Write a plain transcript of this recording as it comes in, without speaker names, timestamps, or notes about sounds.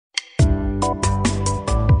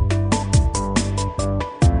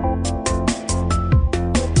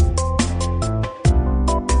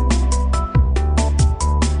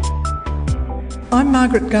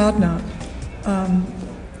Margaret Gardner,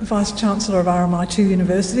 Vice-Chancellor of RMIT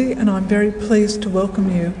University, and I'm very pleased to welcome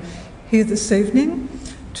you here this evening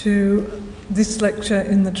to this lecture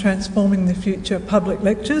in the Transforming the Future public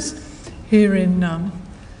lectures here in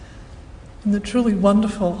the truly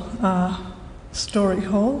wonderful Story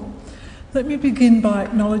Hall. Let me begin by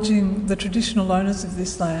acknowledging the traditional owners of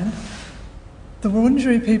this land. The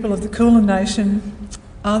Wurundjeri people of the Kulin Nation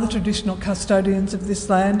are the traditional custodians of this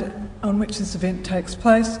land on which this event takes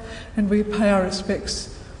place, and we pay our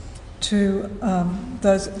respects to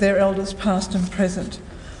their elders past and present.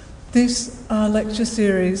 This lecture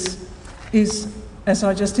series is, as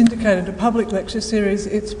I just indicated, a public lecture series.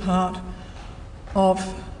 It's part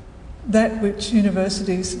of that which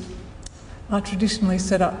universities are traditionally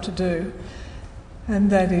set up to do, and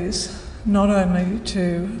that is not only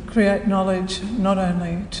to create knowledge, not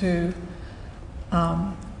only to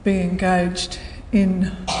be engaged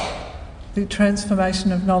in the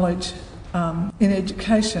transformation of knowledge in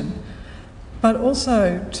education, but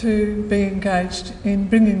also to be engaged in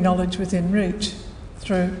bringing knowledge within reach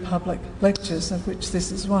through public lectures, of which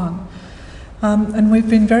this is one. And we've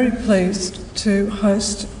been very pleased to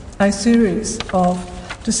host a series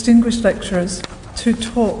of distinguished lecturers to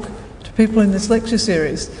talk to people in this lecture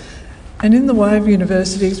series. And in the way of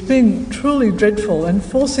universities, being truly dreadful and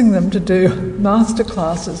forcing them to do master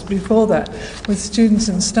classes before that with students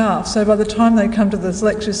and staff. So by the time they come to this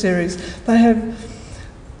lecture series, they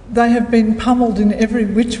have been pummeled in every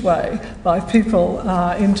which way by people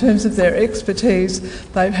in terms of their expertise.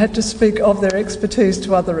 They've had to speak of their expertise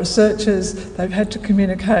to other researchers. They've had to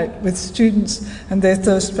communicate with students and their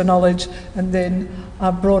thirst for knowledge, and then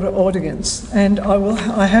a broader audience. And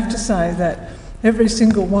I have to say that every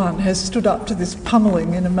single one has stood up to this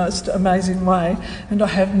pummelling in a most amazing way, and I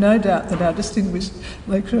have no doubt that our distinguished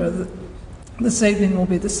lecturer this evening will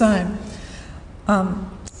be the same.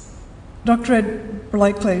 Dr. Ed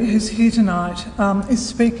Blakely, who's here tonight, is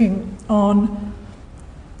speaking on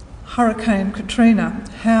Hurricane Katrina,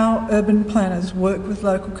 how urban planners work with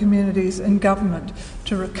local communities and government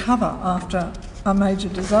to recover after a major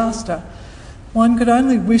disaster. One could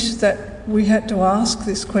only wish that we had to ask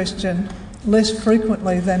this question less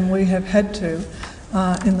frequently than we have had to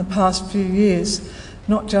in the past few years,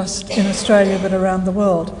 not just in Australia but around the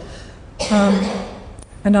world.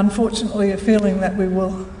 And unfortunately a feeling that we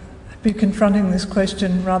will be confronting this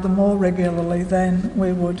question rather more regularly than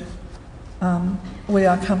we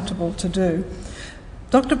are comfortable to do.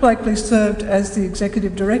 Dr. Blakely served as the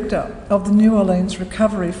Executive Director of the New Orleans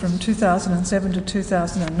Recovery from 2007 to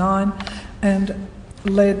 2009 and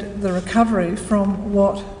led the recovery from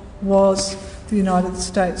what was the United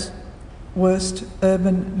States' worst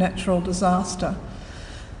urban natural disaster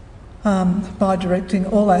by directing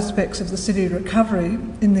all aspects of the city recovery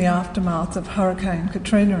in the aftermath of Hurricane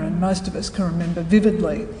Katrina, and most of us can remember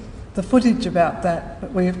vividly the footage about that,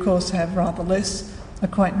 but we of course have rather less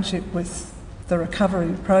acquaintanceship with the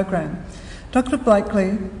recovery program. Dr.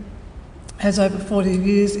 Blakely has over 40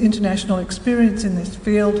 years international experience in this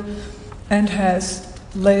field and has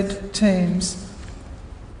led teams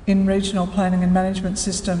in regional planning and management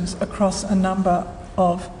systems across a number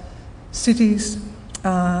of cities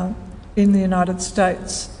in the United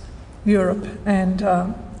States, Europe and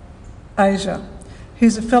Asia.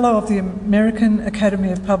 He's a Fellow of the American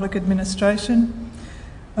Academy of Public Administration,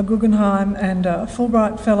 a Guggenheim and a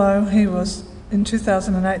Fulbright Fellow. He was in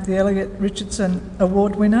 2008 the Elliot Richardson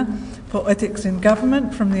Award winner for Ethics in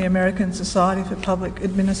Government from the American Society for Public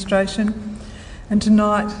Administration. And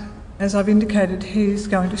tonight, as I've indicated, he's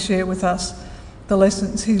going to share with us the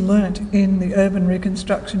lessons he learnt in the urban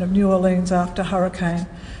reconstruction of New Orleans after Hurricane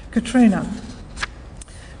Katrina.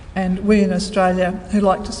 And we in Australia, who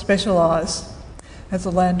like to specialise as a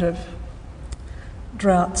land of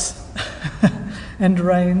droughts and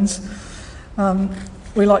rains,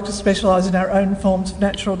 we like to specialise in our own forms of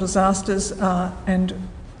natural disasters, and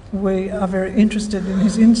we are very interested in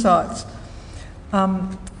his insights.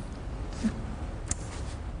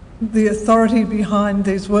 The authority behind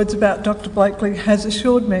these words about Dr. Blakely has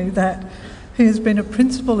assured me that he has been a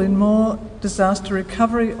principal in more disaster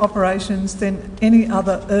recovery operations than any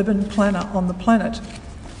other urban planner on the planet.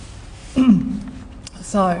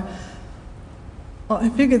 So I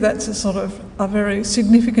figure that's a very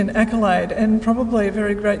significant accolade and probably a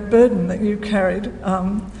very great burden that you carried.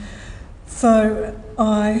 So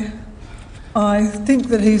I think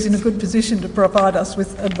that he's in a good position to provide us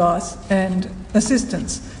with advice and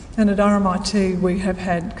assistance. And at RMIT we have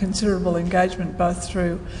had considerable engagement both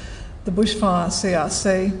through the Bushfire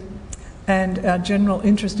CRC and our general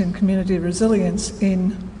interest in community resilience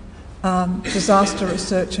in disaster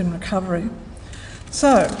research and recovery.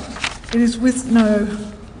 So, it is with no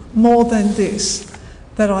more than this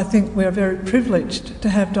that I think we're very privileged to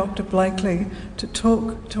have Dr. Blakely to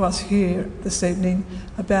talk to us here this evening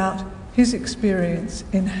about his experience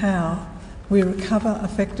in how we recover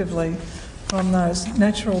effectively from those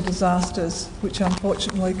natural disasters which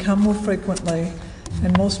unfortunately come more frequently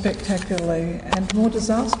and more spectacularly and more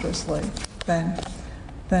disastrously than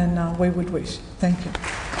we would wish. Thank you.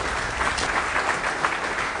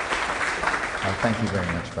 Thank you very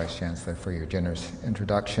much, Vice Chancellor, for your generous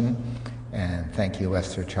introduction, and thank you,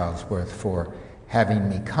 Esther Charlesworth, for having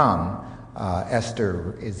me come.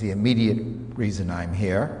 Esther is the immediate reason I'm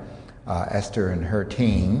here. Esther and her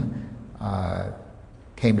team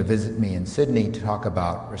came to visit me in Sydney to talk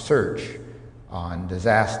about research on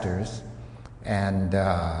disasters, and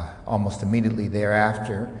almost immediately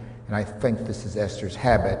thereafter, and I think this is Esther's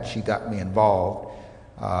habit, she got me involved.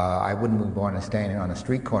 I wouldn't want to stand on a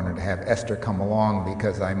street corner to have Esther come along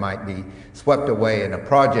because I might be swept away in a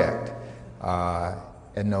project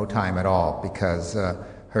in no time at all, because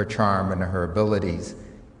her charm and her abilities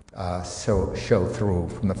show through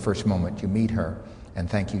from the first moment you meet her. And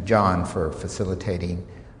thank you, John, for facilitating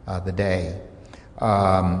the day.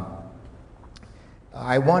 I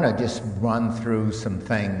want to just run through some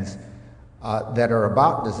things that are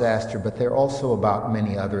about disaster, but they're also about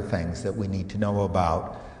many other things that we need to know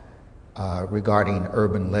about regarding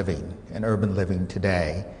urban living and urban living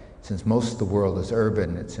today. Since most of the world is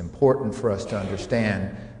urban, it's important for us to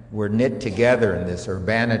understand we're knit together in this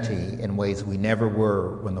urbanity in ways we never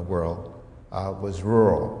were when the world was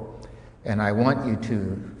rural. And I want you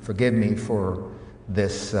to forgive me for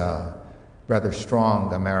this rather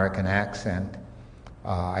strong American accent.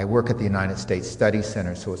 I work at the United States Study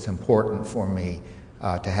Center, so it's important for me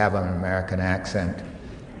to have an American accent.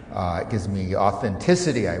 It gives me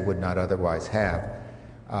authenticity I would not otherwise have.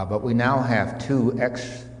 But we now have two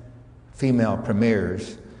ex-female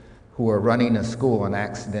premiers who are running a school on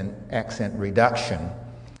accent reduction,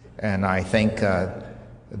 and I think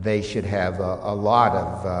they should have a lot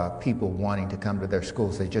of people wanting to come to their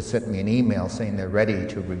schools. They just sent me an email saying they're ready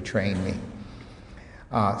to retrain me.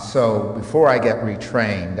 So before I get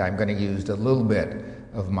retrained, I'm going to use a little bit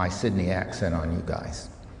of my Sydney accent on you guys.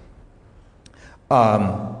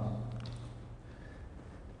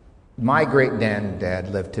 My great-granddad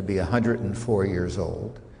lived to be 104 years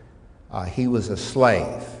old. He was a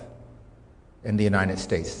slave in the United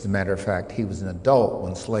States. As a matter of fact, he was an adult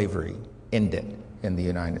when slavery ended in the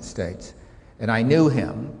United States. And I knew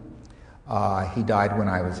him. He died when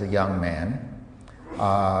I was a young man.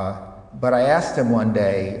 But I asked him one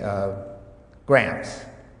day, Gramps,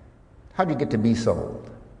 how'd you get to be so old?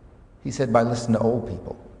 He said, by listening to old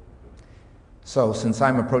people. So since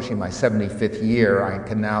I'm approaching my 75th year, I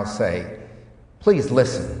can now say, please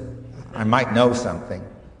listen. I might know something.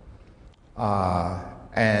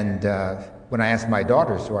 And when I ask my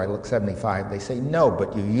daughters, do I look 75, they say, no,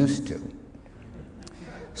 but you used to.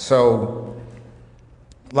 So,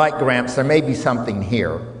 like Gramps, there may be something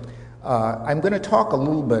here. I'm going to talk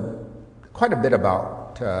quite a bit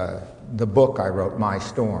about the book I wrote, My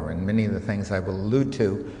Storm, and many of the things I will allude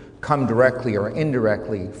to come directly or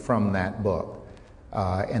indirectly from that book.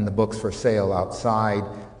 And the book's for sale outside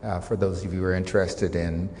for those of you who are interested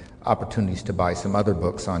in opportunities to buy some other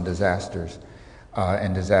books on disasters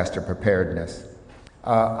and disaster preparedness.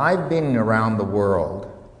 I've been around the world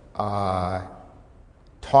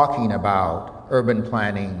talking about urban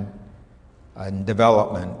planning and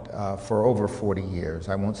development for over 40 years.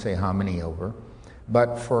 I won't say how many over,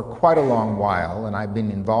 but for quite a long while, and I've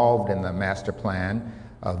been involved in the master plan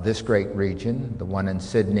of this great region, the one in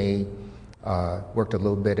Sydney, worked a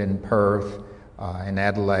little bit in Perth, in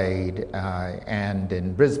Adelaide, and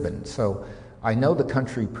in Brisbane. So I know the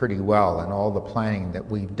country pretty well, and all the planning that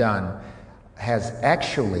we've done has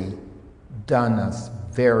actually done us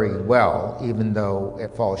very well, even though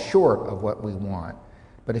it falls short of what we want.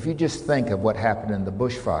 But if you just think of what happened in the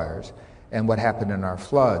bushfires and what happened in our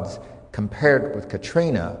floods, compared with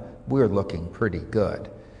Katrina, we're looking pretty good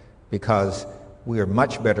because we are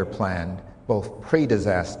much better planned both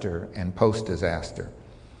pre-disaster and post-disaster.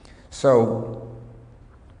 So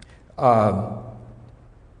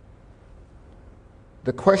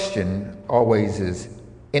the question always is,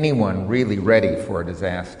 anyone really ready for a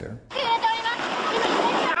disaster?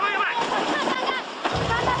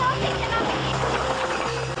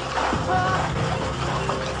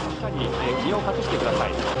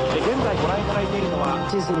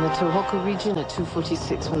 It is in the Tohoku region at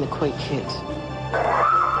 2:46 when the quake hit.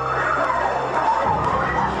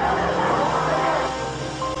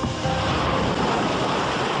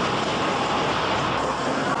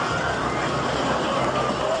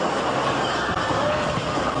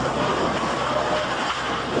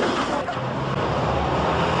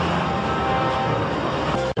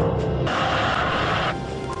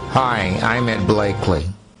 Hi, I'm Ed Blakely.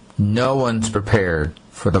 No one's prepared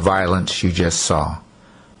for the violence you just saw,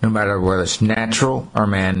 no matter whether it's natural or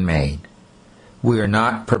man-made. We are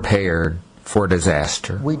not prepared for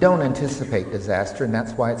disaster. We don't anticipate disaster, and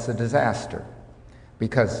that's why it's a disaster,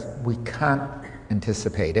 because we can't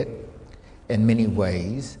anticipate it in many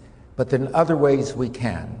ways, but in other ways we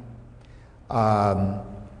can. For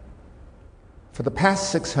the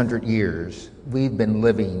past 600 years, we've been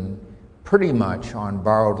living pretty much on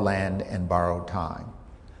borrowed land and borrowed time.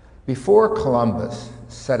 Before Columbus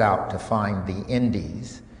set out to find the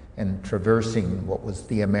Indies and traversing what was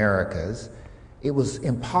the Americas, it was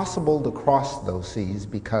impossible to cross those seas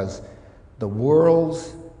because the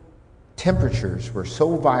world's temperatures were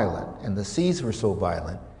so violent and the seas were so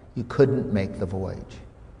violent, you couldn't make the voyage.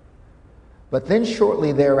 But then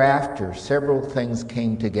shortly thereafter, several things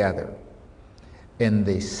came together. In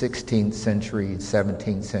the 16th century,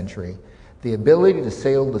 17th century, the ability to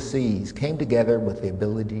sail the seas came together with the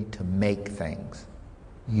ability to make things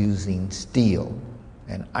using steel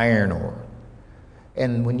and iron ore.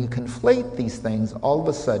 And when you conflate these things, all of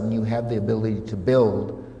a sudden you have the ability to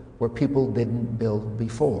build where people didn't build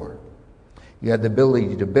before. You had the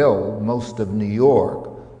ability to build most of New York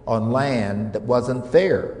on land that wasn't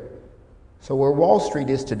there. So where Wall Street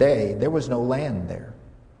is today, there was no land there.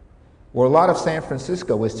 Where a lot of San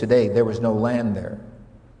Francisco is today, there was no land there.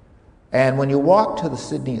 And when you walk to the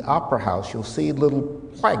Sydney Opera House, you'll see little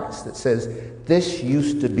plaques that says, "This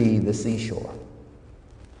used to be the seashore."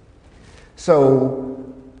 So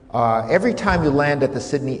every time you land at the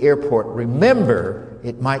Sydney airport, remember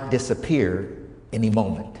it might disappear any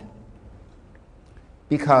moment,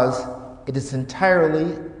 because it is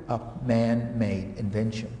entirely a man-made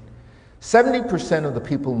invention. 70% of the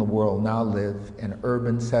people in the world now live in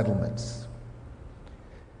urban settlements.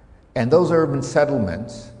 And those urban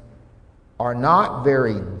settlements are not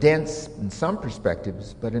very dense in some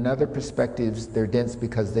perspectives, but in other perspectives, they're dense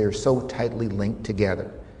because they're so tightly linked together.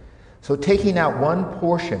 So taking out one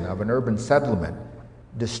portion of an urban settlement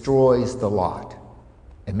destroys the lot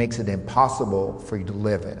and makes it impossible for you to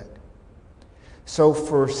live in it. So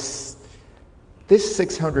for this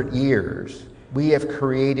 600 years, we have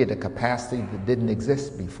created a capacity that didn't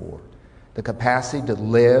exist before. The capacity to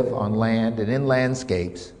live on land and in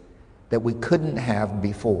landscapes that we couldn't have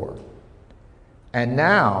before. And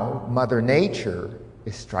now, Mother Nature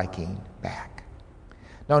is striking back.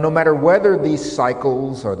 Now, no matter whether these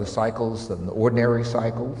cycles are the cycles of the ordinary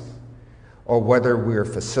cycles, or whether we're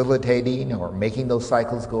facilitating or making those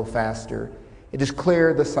cycles go faster, it is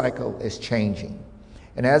clear the cycle is changing.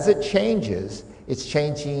 And as it changes, it's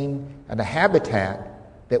changing in a habitat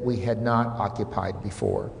that we had not occupied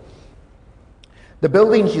before. The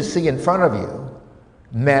buildings you see in front of you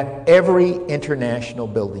met every international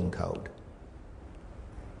building code.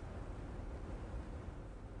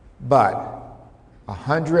 But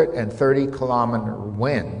 130-kilometer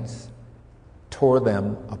winds tore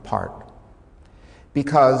them apart.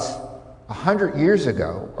 Because 100 years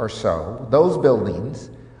ago or so, those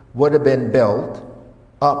buildings would have been built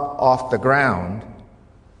up off the ground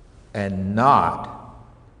and not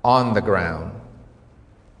on the ground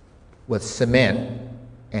with cement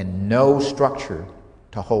and no structure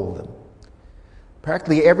to hold them.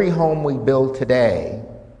 Practically every home we build today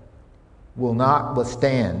will not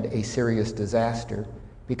withstand a serious disaster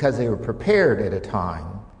because they were prepared at a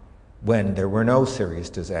time when there were no serious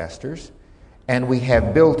disasters, and we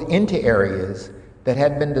have built into areas that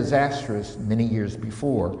had been disastrous many years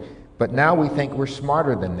before, but now we think we're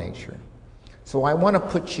smarter than nature. So I want to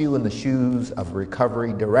put you in the shoes of a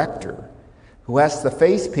recovery director who has to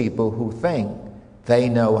face people who think they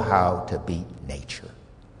know how to beat nature.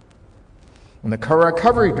 And the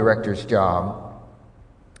recovery director's job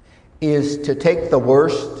is to take the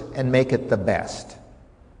worst and make it the best.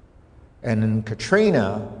 And in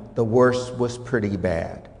Katrina, the worst was pretty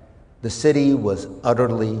bad. The city was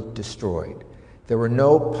utterly destroyed. There were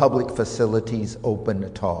no public facilities open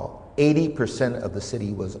at all. 80% of the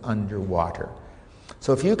city was underwater.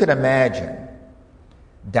 So if you could imagine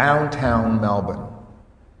downtown Melbourne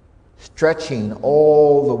stretching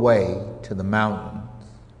all the way to the mountains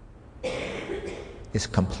is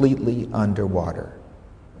completely underwater.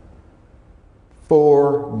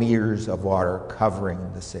 4 meters of water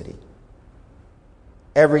covering the city.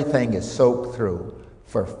 Everything is soaked through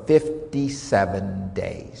for 57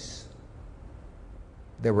 days.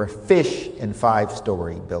 There were fish in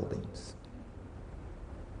 5-story buildings.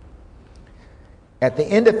 At the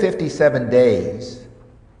end of 57 days,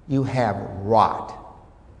 you have rot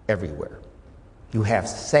everywhere. You have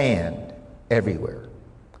sand everywhere.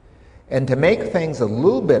 And to make things a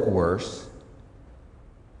little bit worse,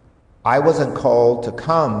 I wasn't called to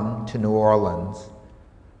come to New Orleans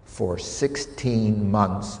for 16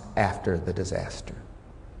 months after the disaster.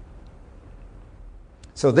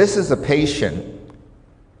 So this is a patient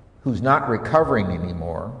who's not recovering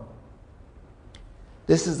anymore.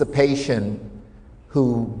 This is a patient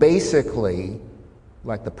who basically,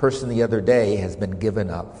 like the person the other day, has been given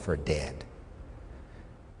up for dead.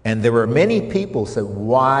 And there were many people who said,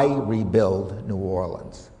 why rebuild New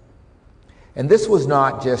Orleans? And this was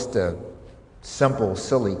not just a simple,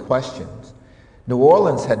 silly question. New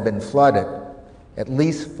Orleans had been flooded at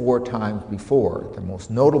least 4 times before, the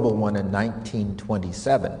most notable one in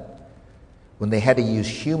 1927, when they had to use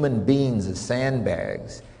human beings as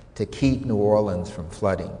sandbags to keep New Orleans from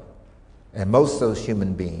flooding. And most of those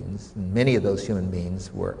human beings, many of those human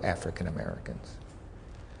beings, were African Americans.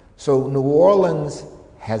 So New Orleans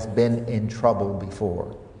has been in trouble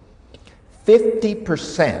before.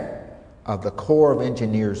 50% of the Corps of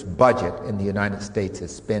Engineers budget in the United States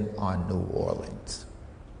is spent on New Orleans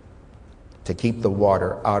to keep the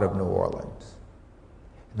water out of New Orleans.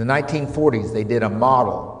 In the 1940s, they did a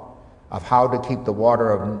model of how to keep the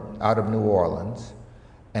water out of New Orleans,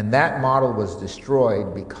 and that model was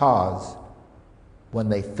destroyed because when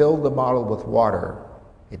they filled the model with water,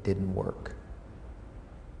 it didn't work.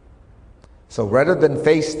 So rather than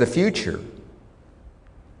face the future,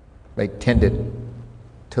 they tended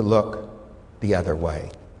to look the other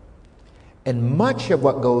way. And much of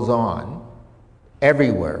what goes on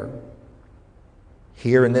everywhere,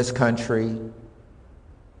 here in this country,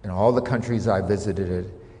 and all the countries I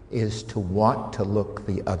visited, is to want to look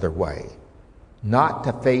the other way, not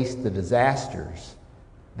to face the disasters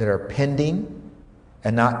that are pending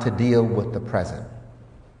and not to deal with the present.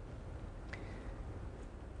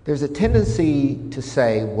 There's a tendency to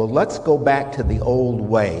say, well, let's go back to the old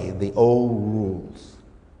way, the old rules.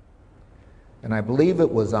 And I believe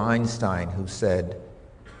it was Einstein who said,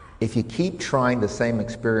 if you keep trying the same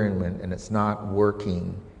experiment and it's not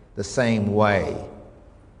working the same way,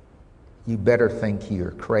 you better think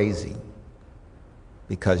you're crazy,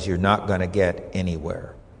 because you're not going to get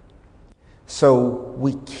anywhere. So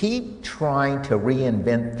we keep trying to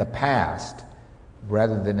reinvent the past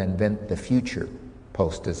rather than invent the future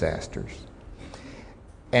post-disasters.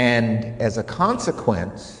 And as a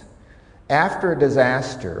consequence, after a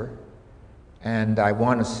disaster, and I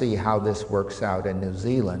want to see how this works out in New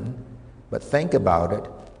Zealand, but think about it,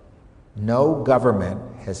 no government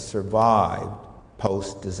has survived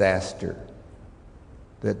post-disaster.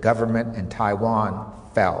 The government in Taiwan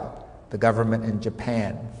fell. The government in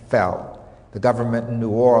Japan fell. The government in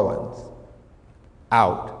New Orleans,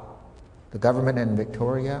 out. The government in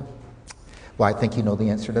Victoria, well, I think you know the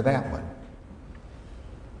answer to that one.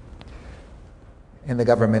 And the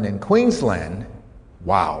government in Queensland,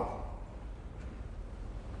 wow.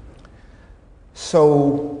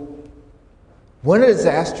 So when a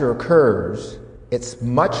disaster occurs, it's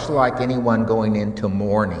much like anyone going into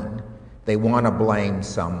mourning. They want to blame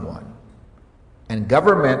someone. And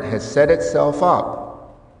government has set itself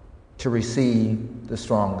up to receive the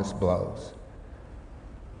strongest blows.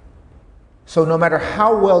 So no matter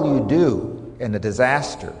how well you do in a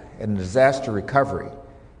disaster recovery,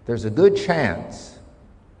 there's a good chance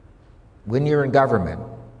when you're in government,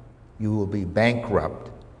 you will be bankrupt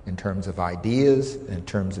in terms of ideas, in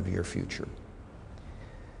terms of your future.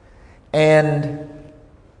 And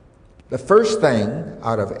the first thing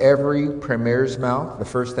out of every premier's mouth, the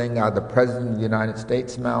first thing out of the President of the United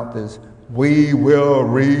States' mouth is, we will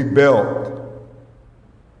rebuild.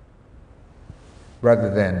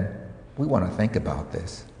 Rather than, we want to think about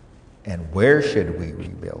this. And where should we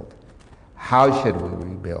rebuild? How should we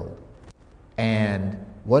rebuild? And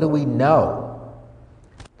what do we know?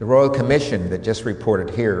 The Royal Commission that just reported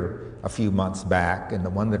here a few months back, and the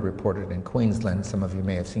one that reported in Queensland, some of you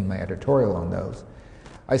may have seen my editorial on those.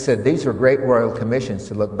 I said these were great Royal Commissions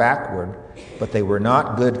to look backward, but they were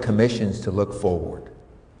not good commissions to look forward.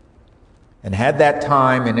 And had that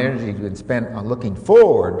time and energy been spent on looking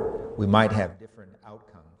forward, we might have different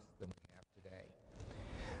outcomes than we have today.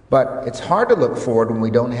 But it's hard to look forward when we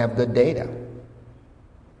don't have good data.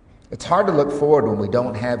 It's hard to look forward when we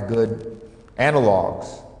don't have good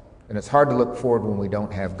analogs. And it's hard to look forward when we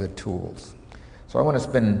don't have good tools. So I want to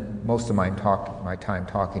spend most of my time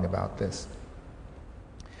talking about this.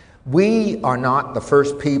 We are not the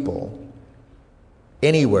first people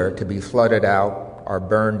anywhere to be flooded out or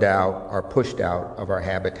burned out or pushed out of our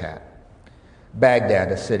habitat. Baghdad,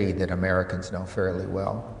 a city that Americans know fairly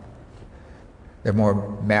well. There are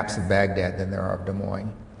more maps of Baghdad than there are of Des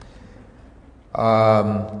Moines.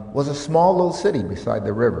 Was a small little city beside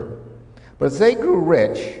the river. But as they grew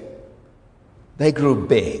rich, they grew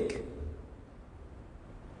big.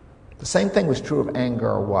 The same thing was true of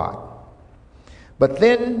Angkor Wat. But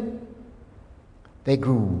then they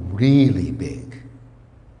grew really big.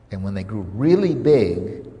 And when they grew really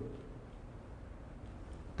big,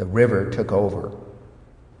 the river took over.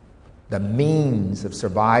 The means of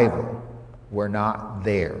survival were not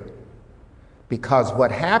there. Because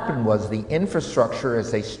what happened was the infrastructure,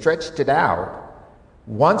 as they stretched it out,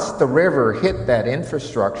 once the river hit that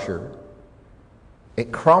infrastructure,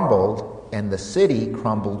 it crumbled and the city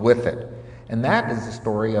crumbled with it. And that is the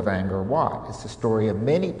story of Angkor Wat. It's the story of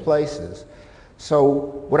many places. So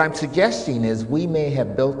what I'm suggesting is we may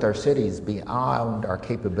have built our cities beyond our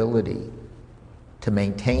capability to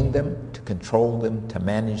maintain them, to control them, to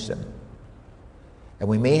manage them. And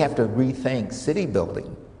we may have to rethink city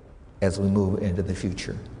building as we move into the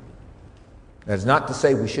future. That's not to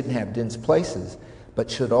say we shouldn't have dense places, but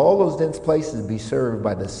should all those dense places be served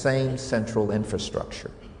by the same central infrastructure?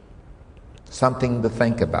 Something to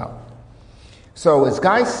think about. So as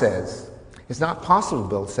Guy says, it's not possible to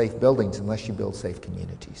build safe buildings unless you build safe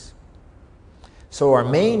communities. So our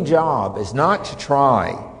main job is not to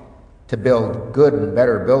try to build good and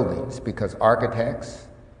better buildings, because architects,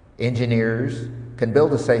 engineers can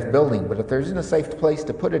build a safe building, but if there isn't a safe place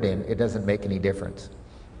to put it in, it doesn't make any difference.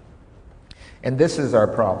 And this is our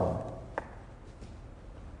problem.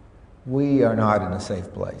 We are not in a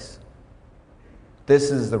safe place.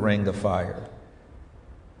 This is the ring of fire.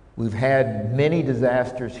 We've had many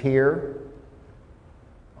disasters here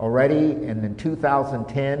already, and in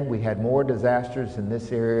 2010 we had more disasters in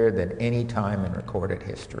this area than any time in recorded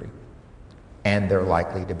history. And there are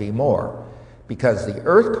likely to be more, because the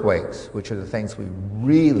earthquakes, which are the things we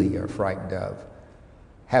really are frightened of,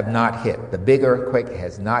 have not hit. The big earthquake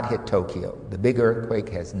has not hit Tokyo. The big earthquake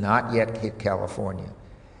has not yet hit California.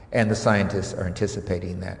 And the scientists are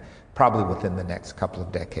anticipating that probably within the next couple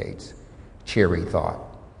of decades. Cheery thought.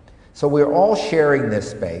 So we're all sharing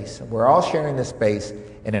this space. We're all sharing this space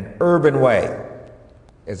in an urban way,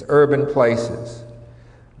 as urban places.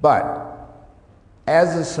 But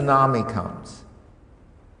as a tsunami comes,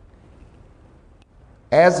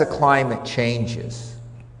 as the climate changes,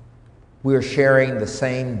 we're sharing the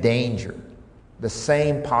same danger, the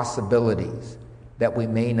same possibilities that we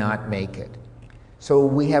may not make it. So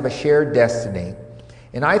we have a shared destiny,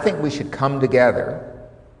 and I think we should come together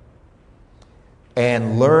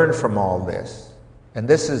and learn from all this. And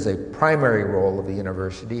this is a primary role of the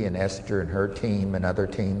university, and Esther and her team and other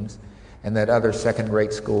teams, and that other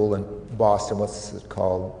second-rate school in Boston, what's it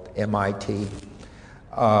called, MIT,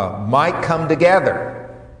 might come together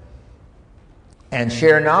and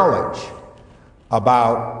share knowledge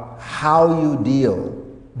about how you deal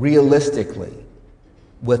realistically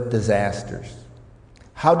with disasters.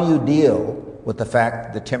 How do you deal with the fact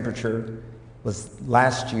that the temperature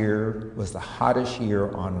last year was the hottest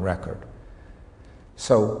year on record?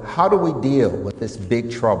 So how do we deal with this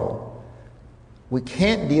big trouble? We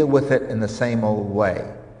can't deal with it in the same old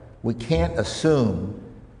way. We can't assume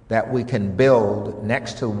that we can build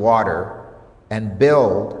next to water and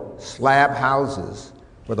build slab houses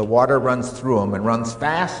where the water runs through them and runs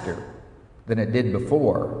faster than it did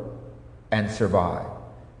before and survive.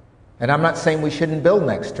 And I'm not saying we shouldn't build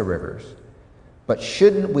next to rivers, but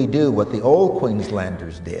shouldn't we do what the old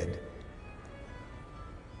Queenslanders did,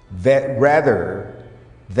 rather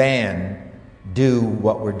than do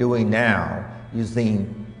what we're doing now,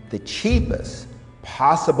 using the cheapest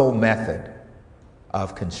possible method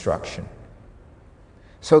of construction?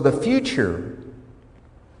 So the future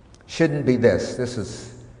shouldn't be this. This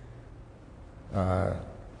is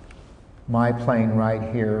my plane right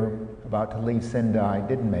here, about to leave Sendai,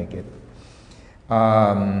 didn't make it.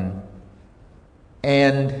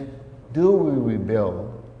 And do we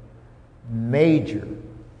rebuild major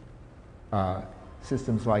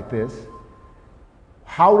systems like this?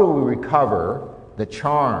 How do we recover the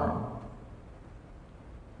charm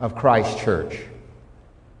of Christ Church?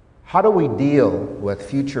 How do we deal with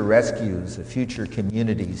future rescues of future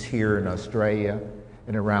communities here in Australia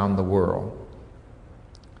and around the world?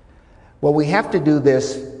 Well, we have to do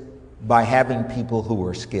this by having people who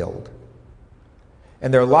are skilled.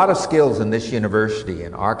 And there are a lot of skills in this university,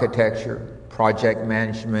 in architecture, project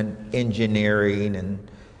management, engineering, and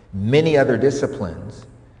many other disciplines.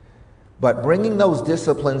 But bringing those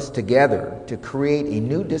disciplines together to create a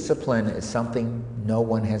new discipline is something no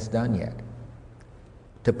one has done yet.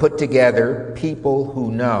 To put together people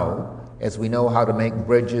who know, as we know how to make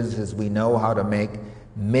bridges, as we know how to make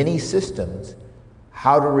many systems,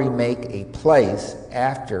 how to remake a place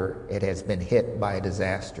after it has been hit by a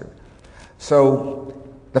disaster. So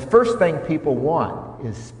the first thing people want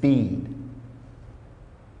is speed.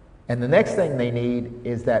 And the next thing they need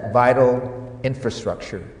is that vital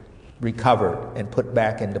infrastructure recovered and put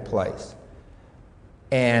back into place.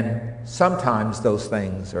 And sometimes those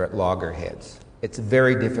things are at loggerheads. It's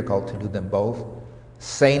very difficult to do them both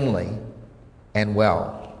sanely and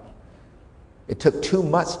well. It took 2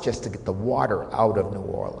 months just to get the water out of New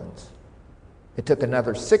Orleans. It took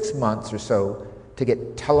another 6 months or so to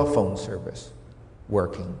get telephone service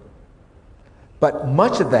working. But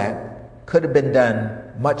much of that could have been done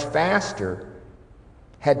much faster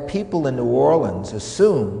had people in New Orleans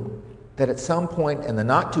assumed that at some point in the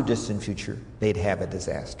not too distant future they'd have a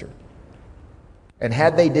disaster. And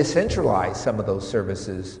had they decentralized some of those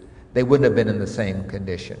services, they wouldn't have been in the same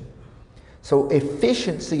condition. So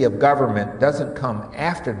efficiency of government doesn't come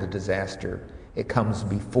after the disaster, it comes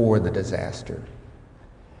before the disaster.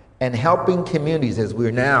 And helping communities, as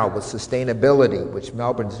we're now with sustainability, which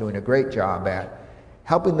Melbourne's doing a great job at,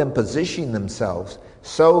 helping them position themselves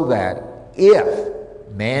so that if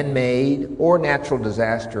man-made or natural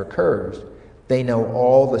disaster occurs, they know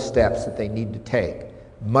all the steps that they need to take.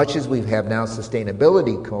 Much as we have now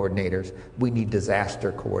sustainability coordinators, we need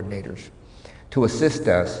disaster coordinators to assist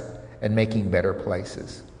us in making better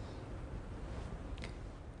places.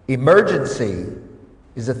 Emergency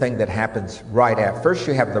is a thing that happens right after. First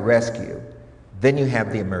you have the rescue, then you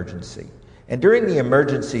have the emergency. And during the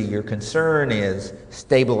emergency, your concern is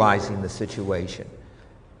stabilizing the situation.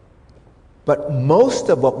 But most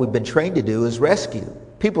of what we've been trained to do is rescue.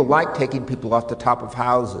 People like taking people off the top of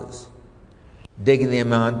houses, digging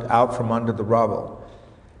them out from under the rubble.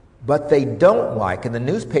 But they don't like, and the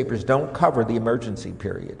newspapers don't cover the emergency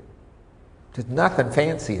period. There's nothing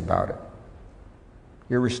fancy about it.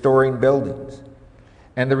 You're restoring buildings.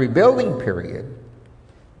 And the rebuilding period,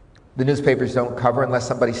 the newspapers don't cover unless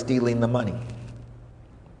somebody's stealing the money.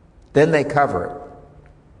 Then they cover it.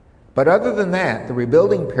 But other than that, the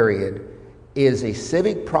rebuilding period is a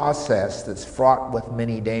civic process that's fraught with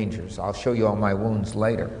many dangers. I'll show you all my wounds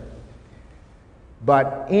later.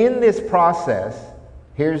 But in this process,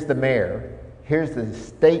 here's the mayor, here's the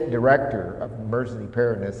state director of emergency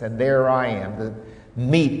preparedness, and there I am, the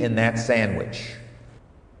meat in that sandwich.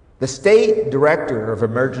 The state director of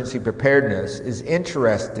emergency preparedness is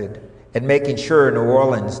interested in making sure New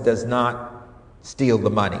Orleans does not steal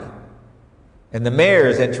the money. And the mayor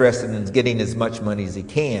is interested in getting as much money as he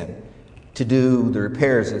can to do the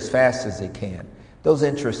repairs as fast as he can. Those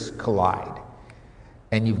interests collide.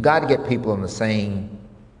 And you've got to get people on the same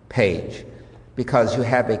page because you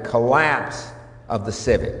have a collapse of the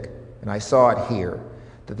civic. And I saw it here,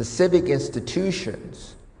 that the civic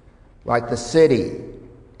institutions like the city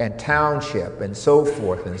and township and so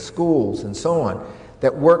forth and schools and so on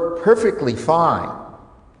that work perfectly fine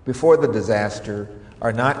before the disaster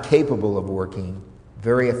are not capable of working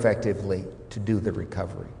very effectively to do the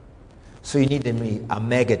recovery. So you need to be a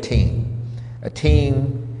mega team, a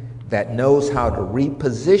team that knows how to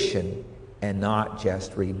reposition and not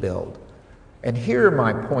just rebuild. And here are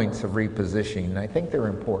my points of repositioning, and I think they're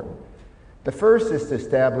important. The first is to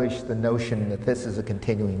establish the notion that this is a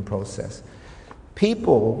continuing process.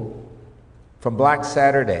 People from Black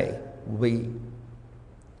Saturday will be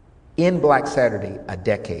in Black Saturday a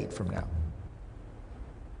decade from now.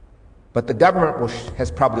 But the government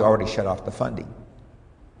has probably already shut off the funding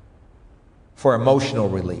for emotional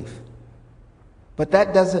relief. But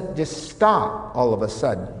that doesn't just stop all of a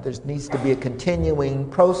sudden. There needs to be a continuing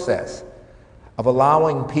process of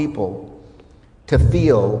allowing people to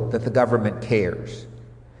feel that the government cares.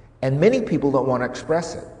 And many people don't want to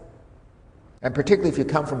express it. And particularly if you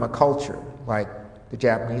come from a culture like the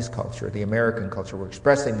Japanese culture, the American culture, where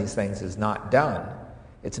expressing these things is not done,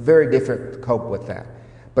 it's very difficult to cope with that.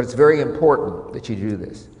 But it's very important that you do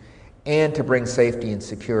this. And to bring safety and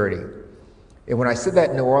security. And when I said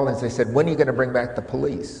that in New Orleans, they said, when are you going to bring back the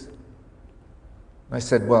police? And I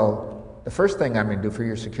said, well, the first thing I'm going to do for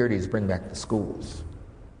your security is bring back the schools.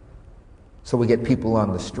 So we get people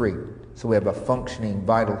on the street. So we have a functioning,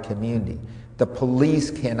 vital community. The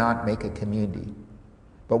police cannot make a community.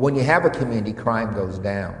 But when you have a community, crime goes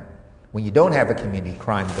down. When you don't have a community,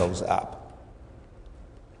 crime goes up.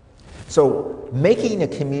 So making a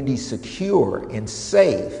community secure and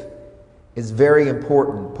safe is very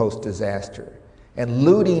important post-disaster. And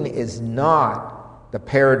looting is not the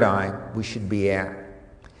paradigm we should be at.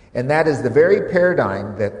 And that is the very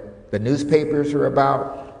paradigm that the newspapers are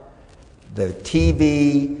about, the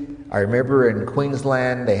TV. I remember in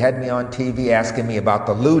Queensland, they had me on TV asking me about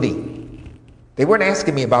the looting. They weren't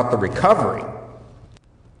asking me about the recovery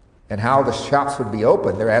and how the shops would be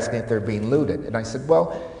open. They're asking if they're being looted. And I said,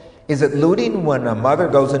 well, is it looting when a mother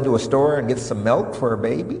goes into a store and gets some milk for her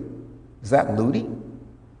baby? Is that looting?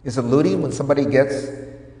 Is it looting when somebody gets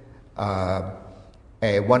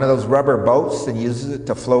one of those rubber boats and uses it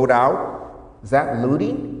to float out? Is that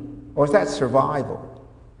looting, or is that survival?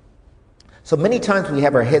 So many times we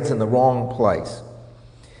have our heads in the wrong place.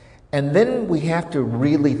 And then we have to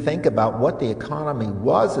really think about what the economy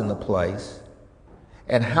was in the place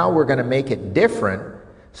and how we're going to make it different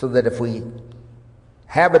so that if we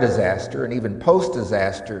have a disaster, and even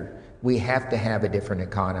post-disaster, we have to have a different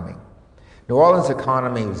economy. New Orleans'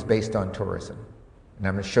 economy was based on tourism. And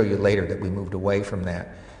I'm going to show you later that we moved away from that.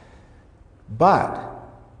 But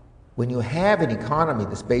when you have an economy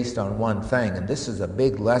that's based on one thing, and this is a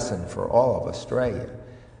big lesson for all of Australia,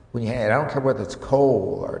 when you have, I don't care whether it's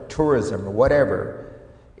coal or tourism or whatever,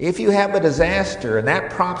 if you have a disaster and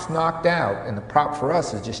that prop's knocked out, and the prop for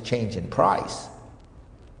us is just change in price,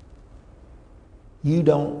 you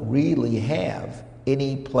don't really have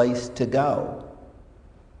any place to go.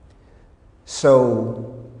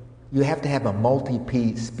 So you have to have a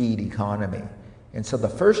multi-speed economy. And so the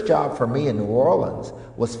first job for me in New Orleans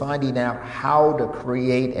was finding out how to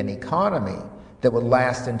create an economy that would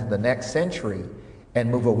last into the next century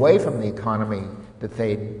and move away from the economy that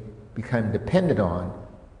they'd become dependent on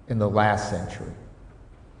in the last century.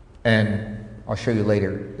 And I'll show you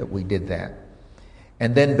later that we did that.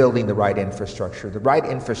 And then building the right infrastructure. The right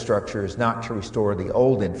infrastructure is not to restore the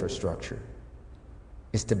old infrastructure.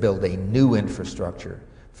 It's to build a new infrastructure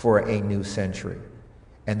for a new century.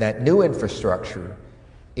 And that new infrastructure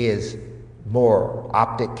is more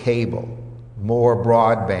optic cable, more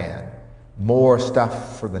broadband, more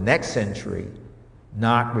stuff for the next century,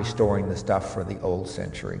 not restoring the stuff for the old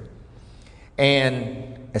century.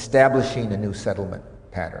 And establishing a new settlement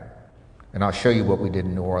pattern. And I'll show you what we did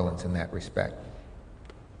in New Orleans in that respect.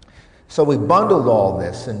 So we bundled all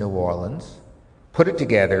this in New Orleans, put it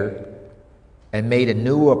together, and made a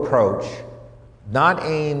new approach, not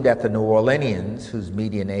aimed at the New Orleanians, whose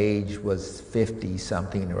median age was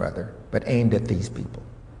 50-something or other, but aimed at these people.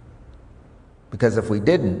 Because if we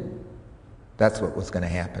didn't, that's what was going to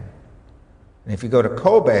happen. And if you go to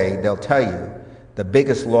Kobe, they'll tell you the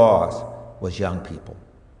biggest loss was young people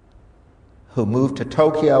who moved to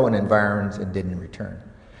Tokyo and environs and didn't return.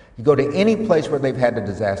 You go to any place where they've had a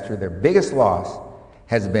disaster, their biggest loss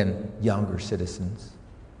has been younger citizens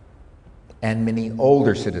and many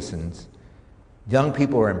older citizens. Young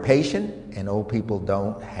people are impatient and old people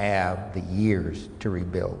don't have the years to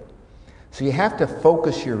rebuild. So you have to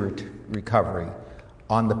focus your recovery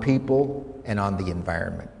on the people and on the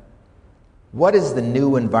environment. What is the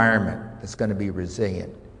new environment that's going to be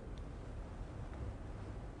resilient?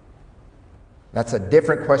 That's a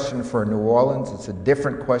different question for New Orleans. It's a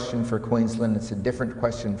different question for Queensland. It's a different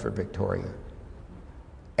question for Victoria.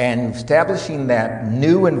 And establishing that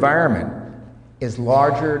new environment is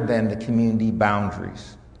larger than the community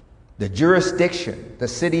boundaries. The jurisdiction, the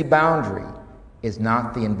city boundary, is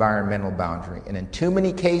not the environmental boundary. And in too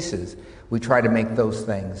many cases, we try to make those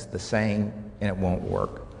things the same, and it won't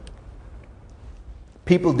work.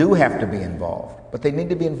 People do have to be involved, but they need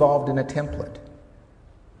to be involved in a template.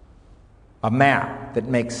 A map that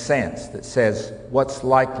makes sense, that says what's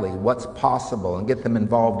likely, what's possible, and get them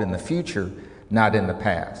involved in the future, not in the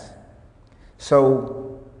past.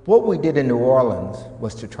 So what we did in New Orleans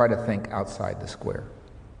was to try to think outside the square.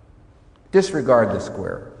 Disregard the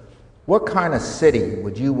square. What kind of city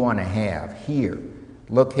would you want to have here,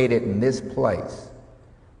 located in this place?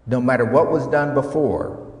 No matter what was done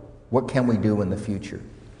before, what can we do in the future?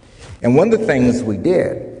 And one of the things we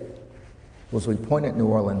did was we pointed New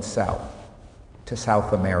Orleans south, to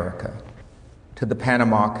South America, to the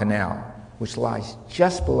Panama Canal, which lies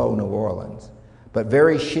just below New Orleans. But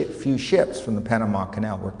very few ships from the Panama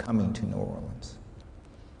Canal were coming to New Orleans.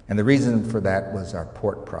 And the reason for that was our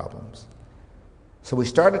port problems. So we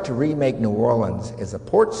started to remake New Orleans as a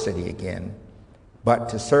port city again, but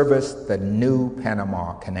to service the new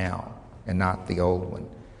Panama Canal and not the old one.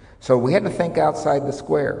 So we had to think outside the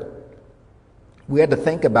square. We had to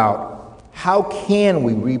think about how can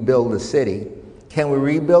we rebuild the city? Can we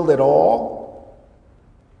rebuild it all?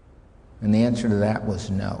 And the answer to that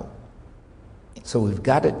was no. So we've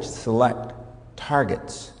got to select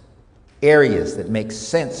targets, areas that make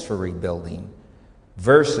sense for rebuilding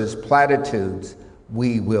versus platitudes,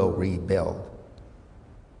 we will rebuild.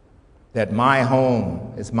 That my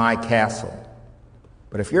home is my castle.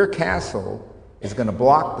 But if your castle is going to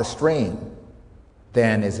block the stream,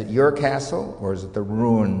 then is it your castle or is it the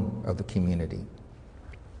ruin of the community?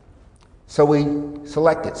 So we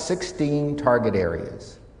selected 16 target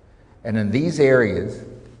areas. And in these areas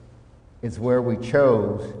is where we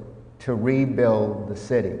chose to rebuild the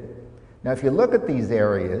city. Now, if you look at these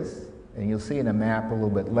areas, and you'll see in a map a little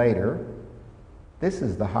bit later, this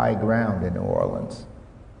is the high ground in New Orleans.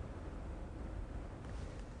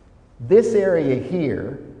 This area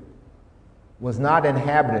here was not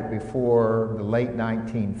inhabited before the late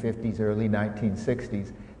 1950s, early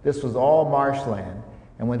 1960s. This was all marshland.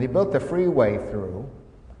 And when they built the freeway through,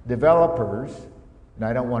 developers, and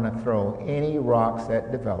I don't want to throw any rocks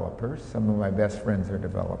at developers, some of my best friends are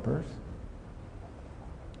developers,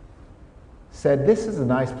 said this is a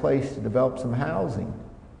nice place to develop some housing.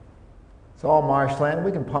 It's all marshland.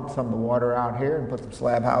 We can pump some of the water out here and put some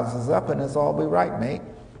slab houses up and it's all be right, mate.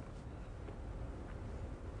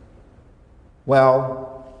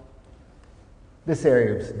 Well, this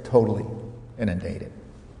area was totally inundated.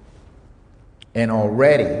 And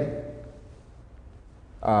already,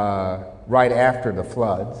 right after the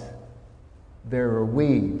floods, there were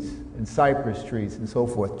weeds and cypress trees and so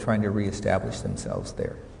forth trying to reestablish themselves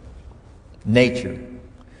there. Nature.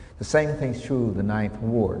 The same thing's true of the Ninth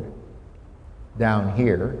Ward. Down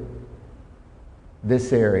here,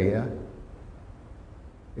 this area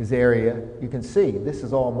is area, you can see, this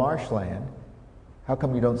is all marshland. How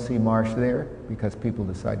come you don't see marsh there? Because people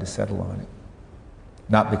decide to settle on it.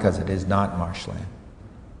 Not because it is not marshland.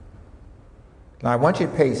 Now I want you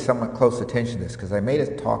to pay somewhat close attention to this because I made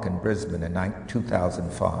a talk in Brisbane in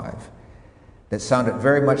 2005 that sounded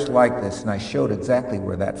very much like this, and I showed exactly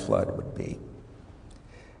where that flood would be.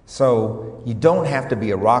 So you don't have to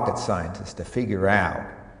be a rocket scientist to figure out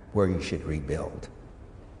where you should rebuild.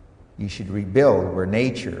 You should rebuild where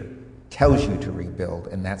nature tells you to rebuild,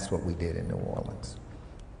 and that's what we did in New Orleans.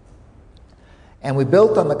 And we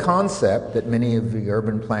built on the concept that many of the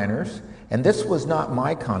urban planners, and this was not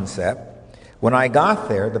my concept, when I got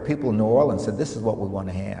there, the people in New Orleans said, this is what we want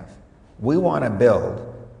to have. We want to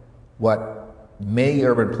build what many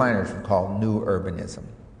urban planners would call new urbanism.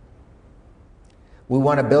 We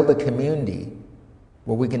want to build a community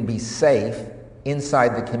where we can be safe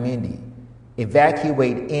inside the community.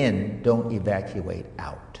 Evacuate in, don't evacuate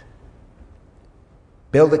out.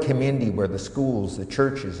 Build a community where the schools, the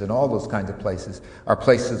churches, and all those kinds of places are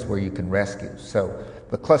places where you can rescue. So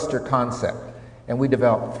the cluster concept. And we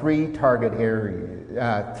developed three kinds of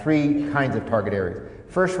target areas.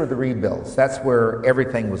 First were the rebuilds. That's where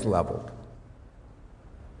everything was leveled.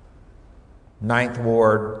 Ninth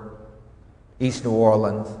Ward, East New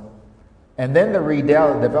Orleans. And then the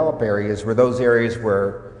redeveloped areas were those areas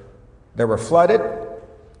where they were flooded.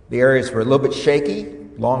 The areas were a little bit shaky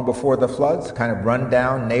long before the floods, kind of run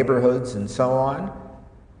down neighborhoods and so on.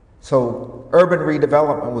 So urban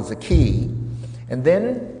redevelopment was the key. And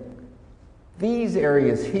then these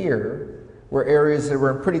areas here were areas that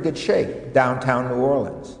were in pretty good shape. Downtown New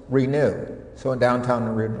Orleans, renew. So in downtown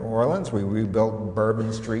New Orleans, we rebuilt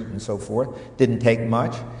Bourbon Street and so forth. Didn't take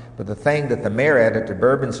much, but the thing that the mayor added to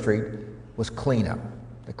Bourbon Street was cleanup.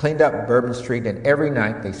 They cleaned up Bourbon Street, and every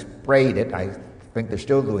night they sprayed it, I think they're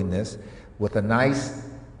still doing this, with a nice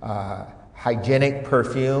hygienic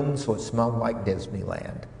perfume so it smelled like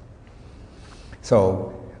Disneyland.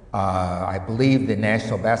 So I believe the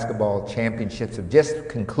National Basketball Championships have just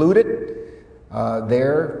concluded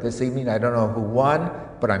there this evening. I don't know who won,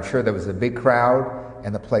 but I'm sure there was a big crowd,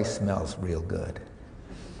 and the place smells real good.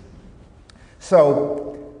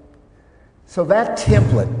 So that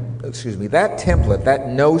template, that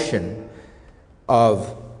notion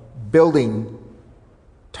of building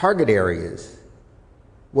target areas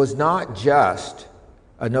was not just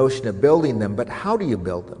a notion of building them, but how do you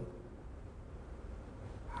build them?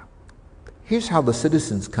 Here's how the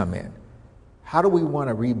citizens come in. How do we want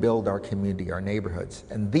to rebuild our community, our neighborhoods?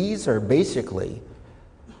 And these are basically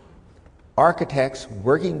architects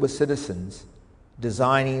working with citizens,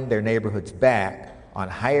 designing their neighborhoods back on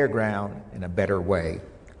higher ground in a better way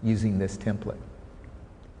using this template.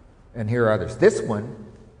 And here are others. This one,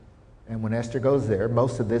 and when Esther goes there,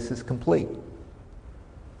 most of this is complete.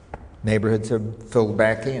 Neighborhoods are filled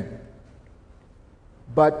back in.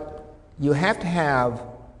 But you have to have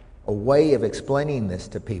a way of explaining this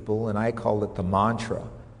to people, and I call it the mantra,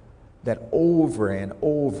 that over and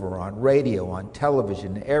over on radio, on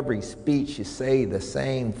television, every speech you say the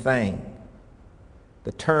same thing.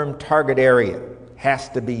 The term target area has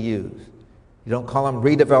to be used. You don't call them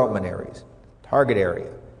redevelopment areas, target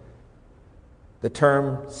area. The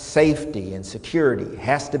term safety and security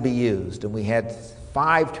has to be used, and we had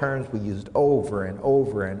 5 terms we used over and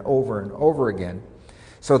over and over and over again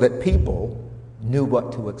so that people knew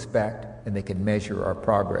what to expect and they could measure our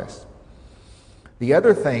progress. The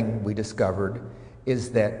other thing we discovered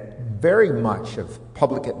is that very much of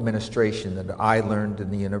public administration that I learned in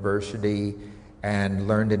the university and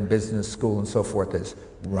learned in business school and so forth is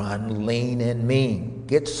run lean and mean,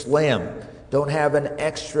 get slim, don't have an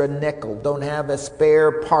extra nickel, don't have a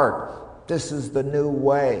spare part. This is the new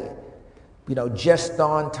way, just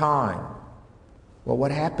on time. Well,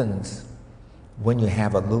 what happens when you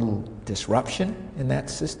have a little disruption in that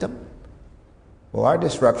system? Well, our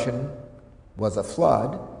disruption was a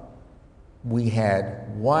flood. We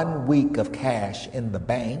had 1 week of cash in the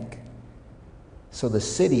bank, so the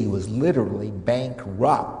city was literally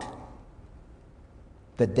bankrupt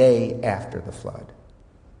the day after the flood.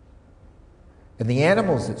 And the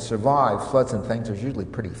animals that survive floods and things are usually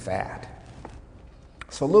pretty fat.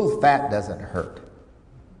 So a little fat doesn't hurt.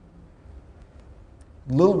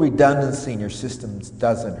 Little redundancy in your systems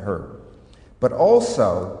doesn't hurt. But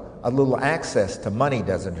also, a little access to money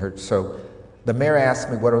doesn't hurt. So the mayor asked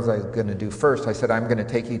me what was I going to do first. I said, I'm going to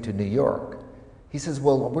take you to New York. He says,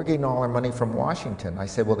 well, we're getting all our money from Washington. I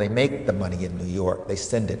said, well, they make the money in New York. They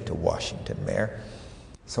send it to Washington, Mayor.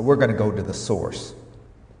 So we're going to go to the source.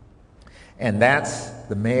 And that's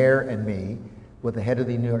the mayor and me with the head of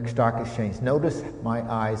the New York Stock Exchange. Notice my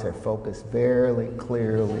eyes are focused very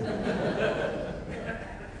clearly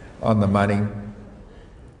on the money.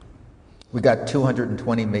 We got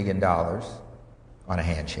 $220 million on a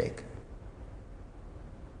handshake.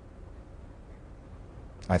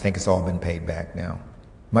 I think it's all been paid back now.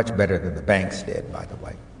 Much better than the banks did, by the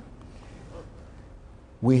way.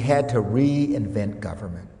 We had to reinvent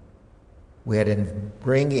government. We had to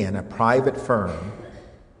bring in a private firm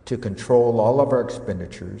to control all of our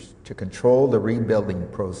expenditures, to control the rebuilding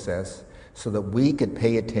process so that we could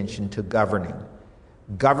pay attention to governing.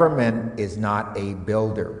 Government is not a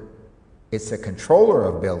builder. It's a controller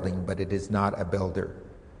of building, but it is not a builder.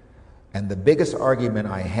 And the biggest argument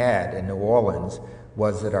I had in New Orleans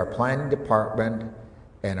was that our planning department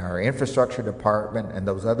and our infrastructure department and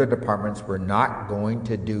those other departments were not going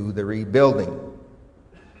to do the rebuilding.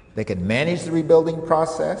 They could manage the rebuilding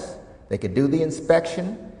process, they could do the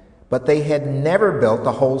inspection, but they had never built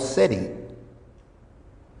the whole city.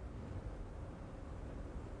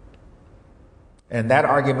 And that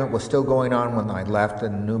argument was still going on when I left,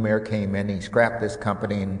 and the new mayor came in, he scrapped this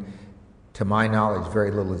company, and to my knowledge,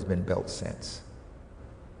 very little has been built since.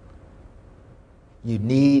 You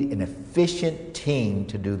need an efficient team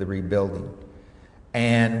to do the rebuilding.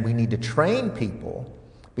 And we need to train people,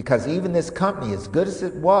 because even this company, as good as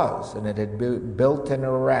it was, and it had been built in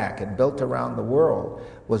Iraq and built around the world,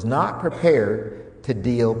 was not prepared to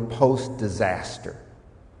deal post-disaster.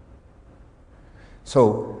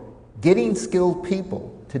 So getting skilled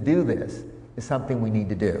people to do this is something we need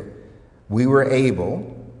to do. We were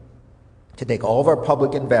able to take all of our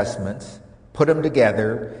public investments, put them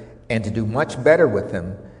together, and to do much better with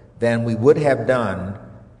them than we would have done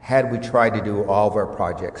had we tried to do all of our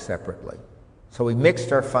projects separately. So we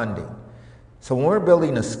mixed our funding. So when we're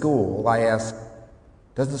building a school, I ask,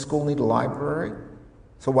 does the school need a library?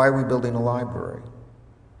 So why are we building a library?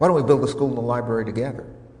 Why don't we build a school and a library together?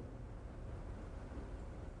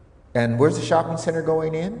 And where's the shopping center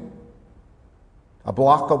going in? A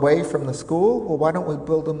block away from the school? Well, why don't we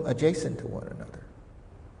build them adjacent to one another?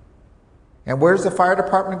 And where's the fire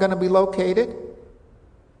department going to be located?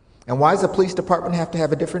 And why does the police department have to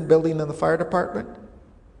have a different building than the fire department?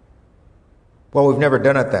 Well, we've never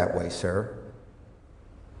done it that way, sir.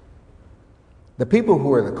 The people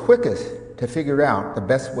who are the quickest to figure out the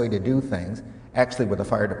best way to do things actually were the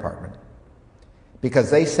fire department, because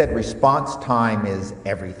they said response time is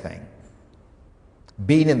everything.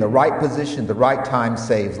 Being in the right position at the right time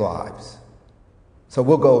saves lives. So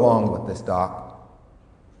we'll go along with this, Doc.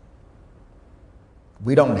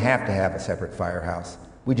 We don't have to have a separate firehouse.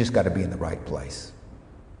 We just got to be in the right place.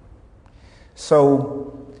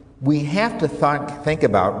 So we have to think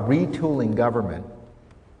about retooling government.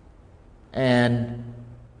 And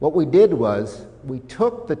what we did was we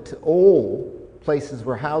took the old places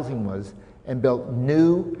where housing was and built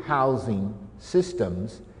new housing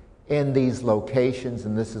systems in these locations,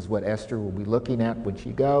 and this is what Esther will be looking at when she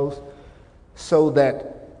goes, so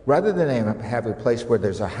that rather than have a place where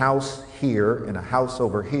there's a house here and a house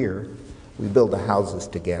over here, we build the houses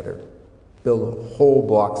together, build whole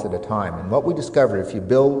blocks at a time. And what we discovered, if you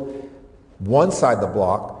build one side of the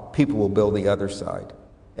block, people will build the other side.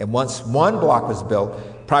 And once one block is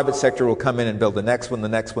built, private sector will come in and build the next one, the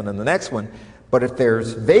next one, and the next one. But if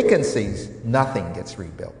there's vacancies, nothing gets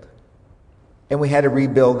rebuilt. And we had to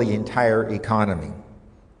rebuild the entire economy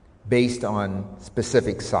based on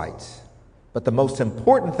specific sites. But the most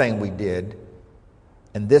important thing we did,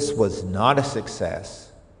 and this was not a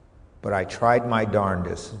success, but I tried my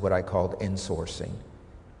darndest, is what I called insourcing.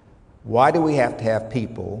 Why do we have to have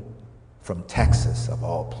people from Texas, of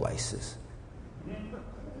all places,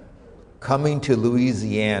 coming to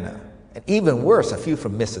Louisiana, and even worse, a few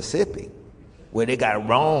from Mississippi, where they got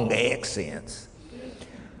wrong accents,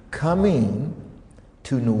 coming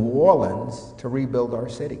to New Orleans to rebuild our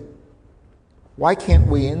city. Why can't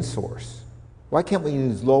we insource? Why can't we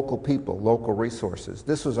use local people, local resources?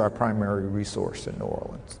 This was our primary resource in New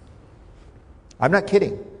Orleans. I'm not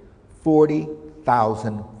kidding.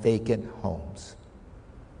 40,000 vacant homes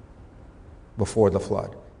before the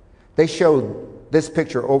flood. They showed this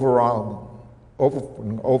picture over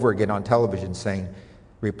and over again on television saying,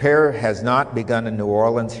 repair has not begun in New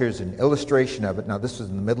Orleans. Here's an illustration of it. Now, this was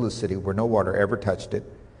in the middle of the city where no water ever touched it.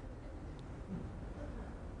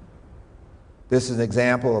 This is an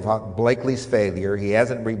example of how Blakely's failure. He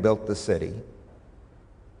hasn't rebuilt the city,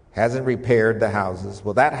 hasn't repaired the houses.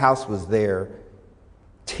 Well, that house was there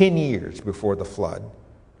 10 years before the flood,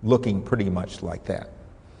 looking pretty much like that.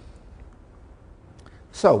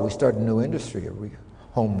 So we started a new industry of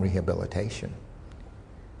home rehabilitation.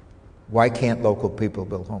 Why can't local people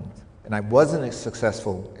build homes? And I wasn't as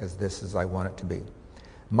successful as this as I want it to be.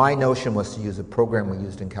 My notion was to use a program we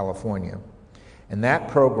used in California. And that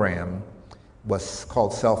program was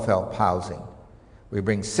called self-help housing. We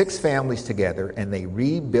bring 6 families together and they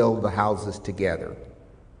rebuild the houses together.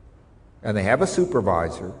 And they have a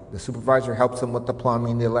supervisor. The supervisor helps them with the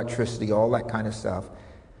plumbing, the electricity, all that kind of stuff.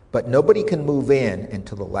 But nobody can move in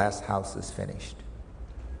until the last house is finished.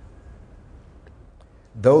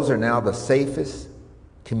 Those are now the safest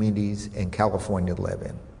communities in California to live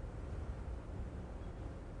in,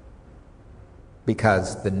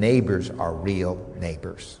 because the neighbors are real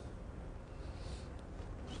neighbors.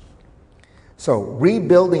 So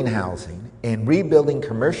rebuilding housing and rebuilding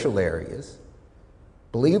commercial areas,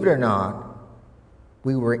 believe it or not,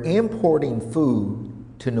 we were importing food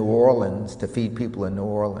to New Orleans to feed people in New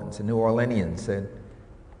Orleans. And New Orleanians said,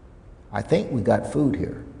 I think we got food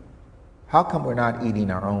here. How come we're not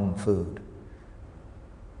eating our own food?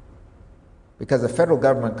 Because the federal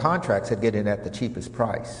government contract said get it at the cheapest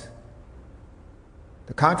price.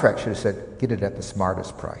 The contract should have said get it at the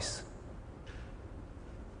smartest price.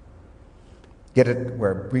 Get it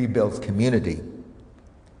where it rebuilds community.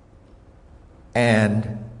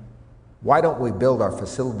 And why don't we build our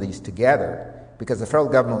facilities together? Because the federal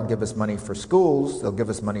government will give us money for schools, they'll give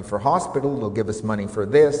us money for hospitals, they'll give us money for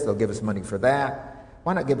this, they'll give us money for that.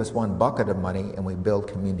 Why not give us one bucket of money and we build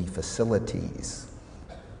community facilities?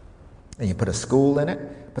 And you put a school in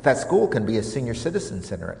it, but that school can be a senior citizen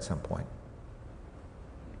center at some point.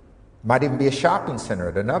 Might even be a shopping center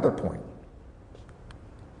at another point.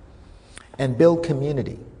 And build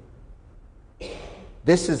community.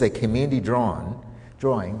 This is a community drawing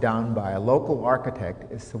done by a local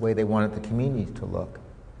architect. It's the way they wanted the community to look.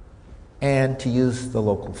 And to use the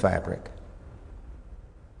local fabric.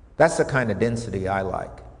 That's the kind of density I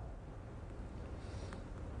like.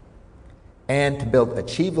 And to build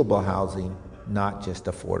achievable housing, not just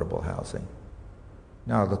affordable housing.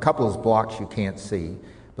 Now, the couple of blocks you can't see,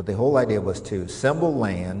 but the whole idea was to assemble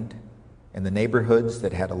land in the neighborhoods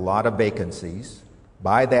that had a lot of vacancies,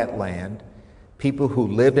 buy that land, people who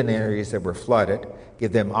lived in areas that were flooded,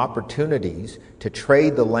 give them opportunities to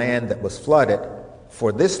trade the land that was flooded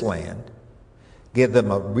for this land, give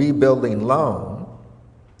them a rebuilding loan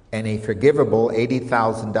and a forgivable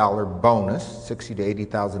 $80,000 bonus, $60,000 to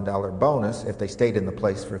 $80,000 bonus if they stayed in the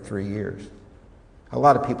place for 3 years. A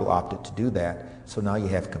lot of people opted to do that, so now you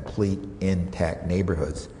have complete intact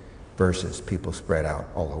neighborhoods versus people spread out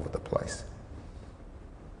all over the place.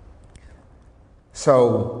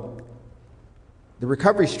 So the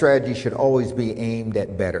recovery strategy should always be aimed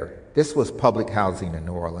at better. This was public housing in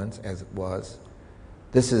New Orleans, as it was.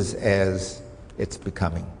 This is as it's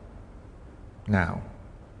becoming now.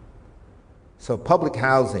 So public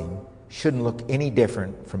housing shouldn't look any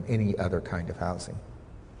different from any other kind of housing.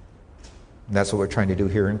 And that's what we're trying to do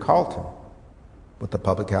here in Carlton with the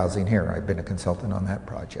public housing here. I've been a consultant on that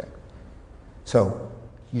project. So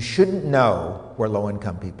you shouldn't know where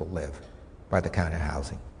low-income people live by the kind of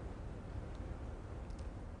housing.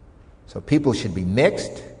 So people should be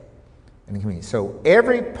mixed in the community. So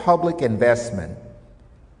every public investment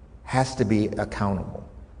has to be accountable.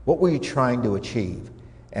 What were you trying to achieve?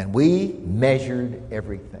 And we measured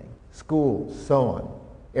everything, schools, so on,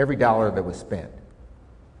 every dollar that was spent.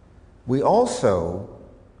 We also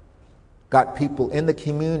got people in the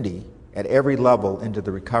community at every level into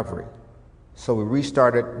the recovery. So we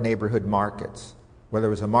restarted neighborhood markets. Where there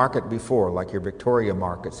was a market before, like your Victoria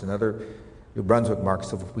markets and other New Brunswick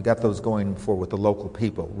markets, so we got those going before with the local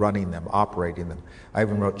people, running them, operating them. I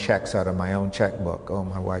even wrote checks out of my own checkbook. Oh,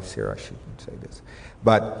 my wife's here, I shouldn't say this.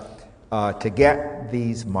 But to get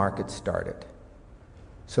these markets started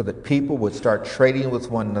so that people would start trading with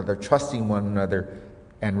one another, trusting one another,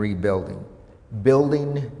 and rebuilding.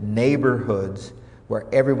 Building neighborhoods where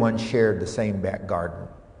everyone shared the same back garden.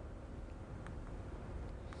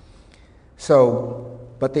 So,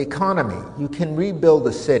 but the economy, you can rebuild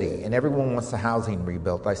a city, and everyone wants the housing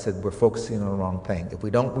rebuilt. I said we're focusing on the wrong thing. If we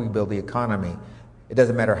don't rebuild the economy, it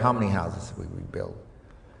doesn't matter how many houses we rebuild.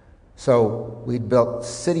 So we built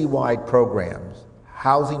citywide programs,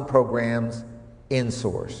 housing programs,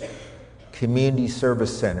 in-source, community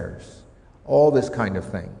service centers, all this kind of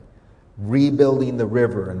thing. Rebuilding the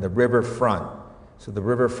river and the riverfront, so the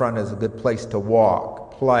riverfront is a good place to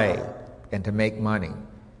walk, play, and to make money.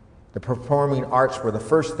 The performing arts were the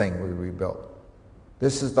first thing we rebuilt.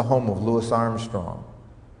 This is the home of Louis Armstrong,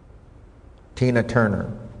 Tina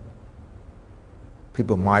Turner,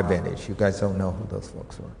 people my vintage. You guys don't know who those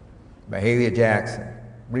folks were. Mahalia Jackson,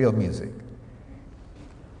 real music.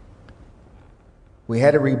 We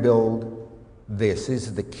had to rebuild this. These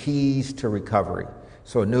are the keys to recovery.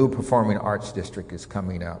 So a new performing arts district is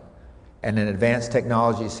coming up. And an advanced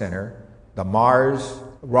technology center, the Mars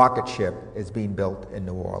rocket ship, is being built in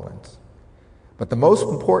New Orleans. But the most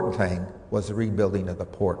important thing was the rebuilding of the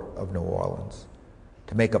port of New Orleans.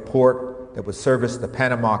 To make a port that would service the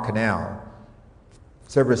Panama Canal,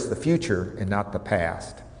 service the future and not the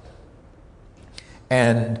past.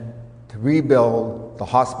 And to rebuild the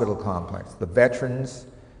hospital complex, the Veterans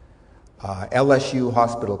LSU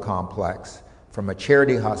hospital complex, from a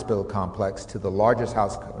charity hospital complex to the largest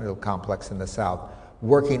hospital complex in the South,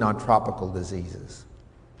 working on tropical diseases.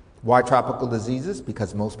 Why tropical diseases?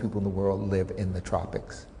 Because most people in the world live in the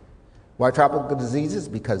tropics. Why tropical diseases?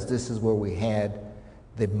 Because this is where we had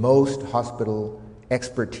the most hospital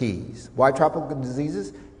expertise. Why tropical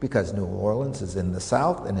diseases? Because New Orleans is in the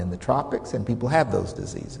South and in the tropics, and people have those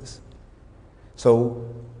diseases. So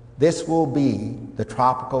this will be the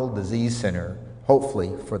tropical disease center,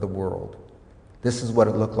 hopefully, for the world. This is what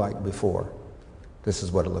it looked like before. This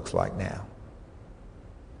is what it looks like now.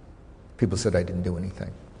 People said I didn't do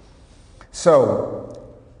anything. So,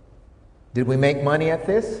 did we make money at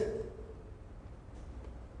this?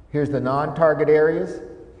 Here's the non-target areas.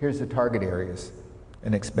 Here's the target areas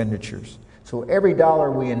and expenditures. So every dollar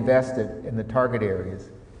we invested in the target areas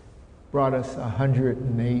brought us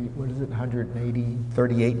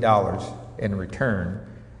 $38 in return,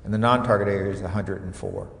 and the non-target areas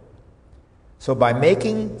 $104. So by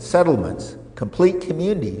making settlements, complete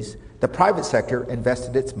communities, the private sector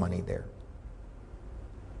invested its money there.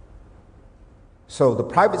 So the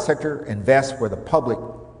private sector invests where the public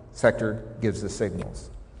sector gives the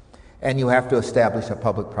signals. And you have to establish a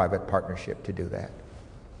public-private partnership to do that.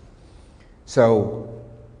 So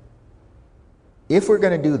if we're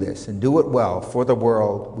going to do this and do it well for the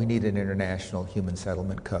world, we need an international human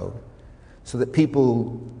settlement code so that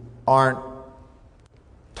people aren't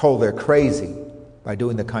told they're crazy by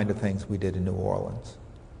doing the kind of things we did in New Orleans.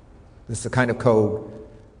 This is the kind of code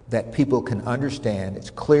that people can understand. It's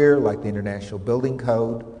clear, like the International Building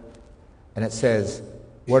Code, and it says,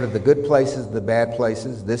 what are the good places, the bad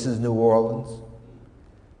places? This is New Orleans.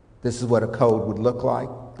 This is what a code would look like.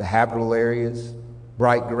 The habitable areas,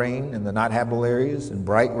 bright green, and the not habitable areas, and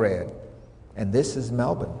bright red. And this is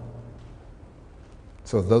Melbourne.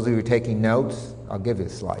 So those of you who are taking notes, I'll give you a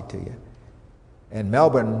slide to you. In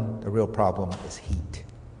Melbourne, the real problem is heat,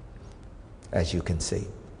 as you can see.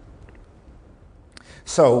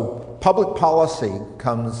 So public policy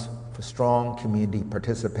comes for strong community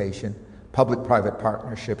participation, public-private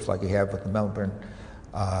partnerships like you have with the Melbourne,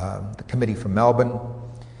 the Committee for Melbourne,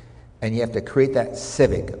 and you have to create that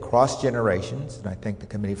civic across generations, and I think the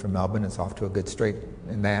Committee for Melbourne is off to a good start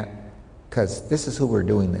in that, because this is who we're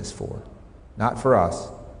doing this for. Not for us,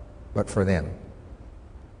 but for them.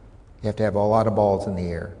 You have to have a lot of balls in the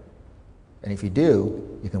air. And if you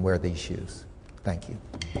do, you can wear these shoes. Thank you.